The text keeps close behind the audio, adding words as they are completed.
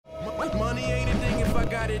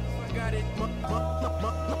got it.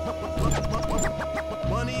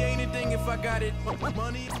 Money ain't a thing if I got it.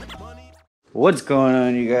 Money. What's going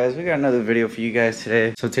on, you guys? We got another video for you guys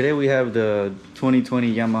today. So today we have the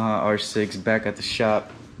 2020 Yamaha R6 back at the shop,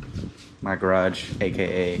 my garage,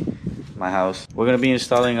 aka my house. We're gonna be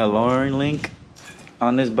installing a lowering link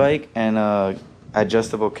on this bike and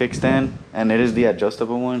adjustable kickstand, and it is the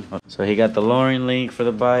adjustable one. So he got the lowering link for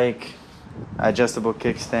the bike, adjustable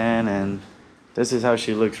kickstand, and this is how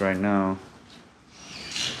she looks right now.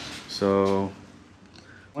 So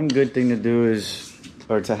one good thing to do is,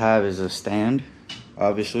 or to have, is a stand,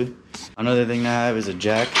 obviously. Another thing to have is a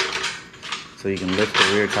jack, so you can lift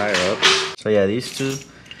the rear tire up. So yeah, these two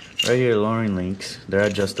right here, lowering links, they're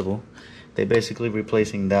adjustable. They're basically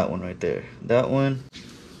replacing that one right there. That one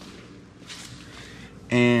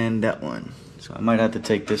and that one. So I might have to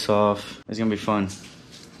take this off. It's gonna be fun.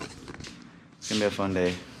 It's gonna be a fun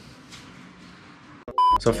day.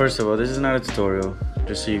 So first of all, this is not a tutorial,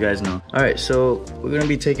 just so you guys know. All right, so we're gonna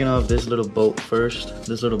be taking off this little bolt first,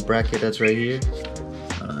 this little bracket that's right here,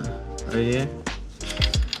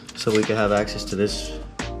 so we can have access to this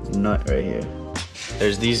nut right here.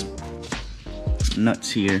 There's these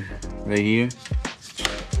nuts here, right here.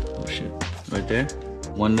 Oh shit, right there.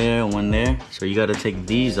 One there, one there. So you gotta take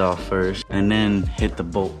these off first and then hit the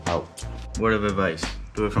bolt out. Word of advice,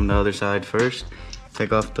 do it from the other side first.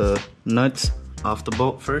 Take off the nuts off the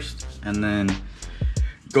bolt first and then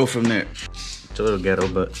go from there. It's a little ghetto,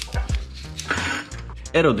 but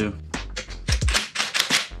it'll do.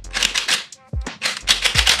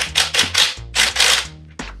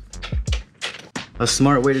 A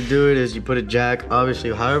smart way to do it is you put a jack,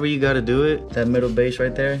 obviously, however you gotta do it, that middle base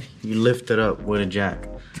right there, you lift it up with a jack.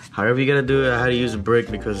 However you gotta do it, I had to use a brick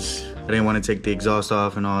because I didn't want to take the exhaust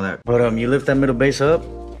off and all that. But you lift that middle base up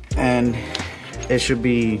and it should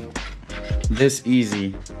be this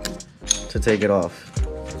easy to take it off,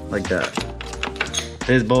 like that.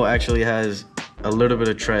 This bolt actually has a little bit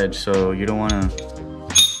of tread, so you don't wanna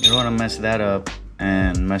mess that up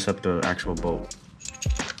and mess up the actual bolt.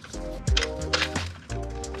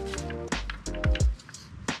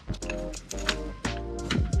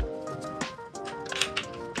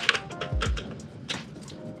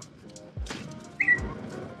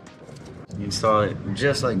 You install it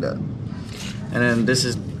just like that, and then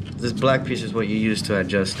this black piece is what you use to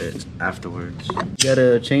adjust it afterwards. You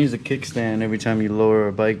gotta change the kickstand every time you lower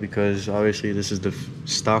a bike because obviously this is the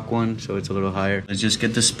stock one, so it's a little higher. Let's just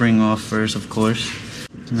get the spring off first, of course,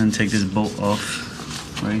 and then take this bolt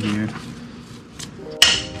off right here.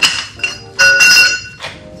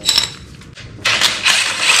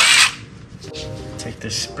 Take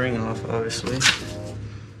this spring off, obviously.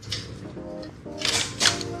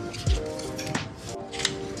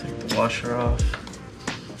 Washer off.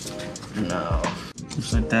 No.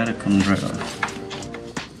 Just like that, it comes right off.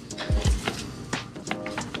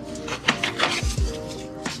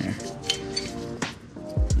 Here.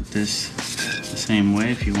 Put this the same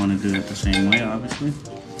way if you want to do it the same way, obviously.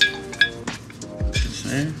 Just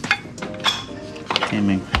there. Came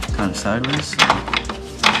in kind of sideways.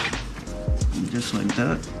 And just like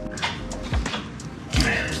that.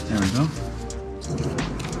 There we go.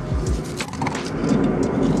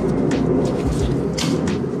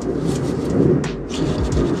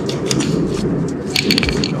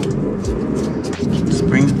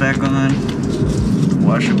 Springs back on,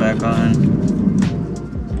 washer back on,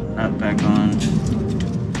 nut back on.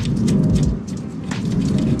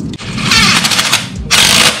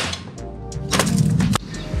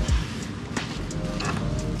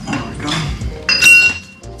 There we go.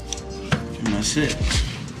 And that's it.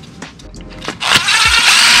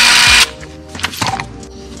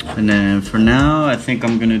 And then for now, I think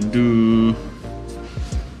I'm gonna do,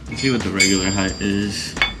 let's see what the regular height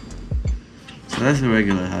is. So that's the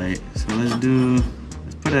regular height. So let's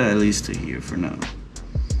put it at least to here for now.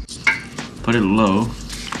 Put it low,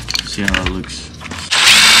 see how it looks.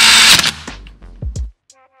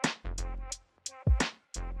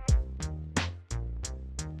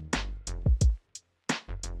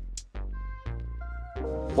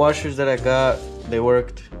 Washers that I got, they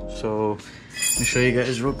worked. So let me show you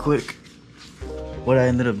guys real quick what I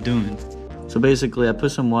ended up doing. So basically I put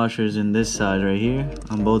some washers in this side right here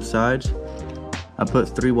on both sides. I put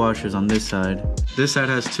 3 washers on this side. This side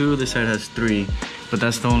has 2, this side has 3, but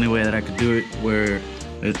that's the only way that I could do it where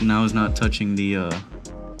it now is not touching the,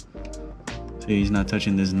 see, he's not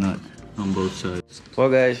touching this nut on both sides.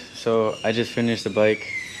 Well guys, so I just finished the bike.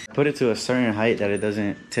 Put it to a certain height that it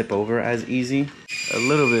doesn't tip over as easy. A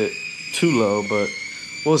little bit too low, but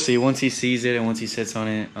we'll see. Once he sees it and once he sits on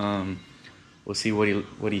it, we'll see what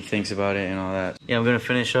he thinks about it and all that. Yeah, I'm gonna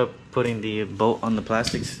finish up putting the bolt on the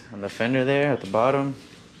plastics on the fender there at the bottom,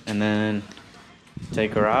 and then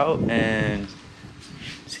take her out and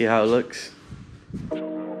see how it looks.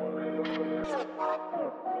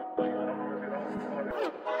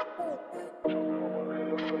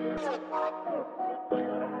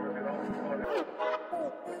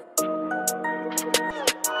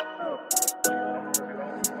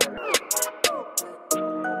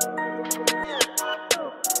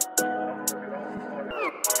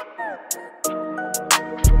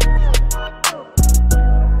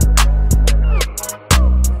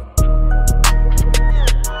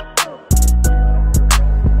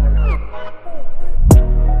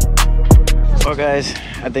 Well guys,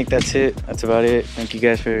 I think that's it. That's about it. Thank you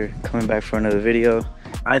guys for coming back for another video.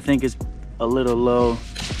 I think it's a little low,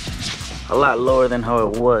 a lot lower than how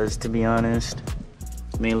it was, to be honest.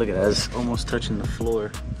 I mean, look at that, it's almost touching the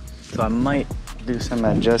floor. So I might do some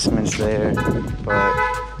adjustments there, but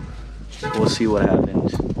we'll see what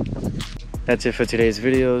happens. That's it for today's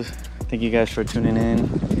videos. Thank you guys for tuning in.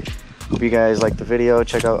 Hope you guys liked the video.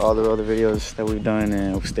 Check out all the other videos that we've done,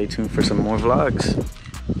 and stay tuned for some more vlogs.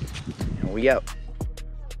 We out.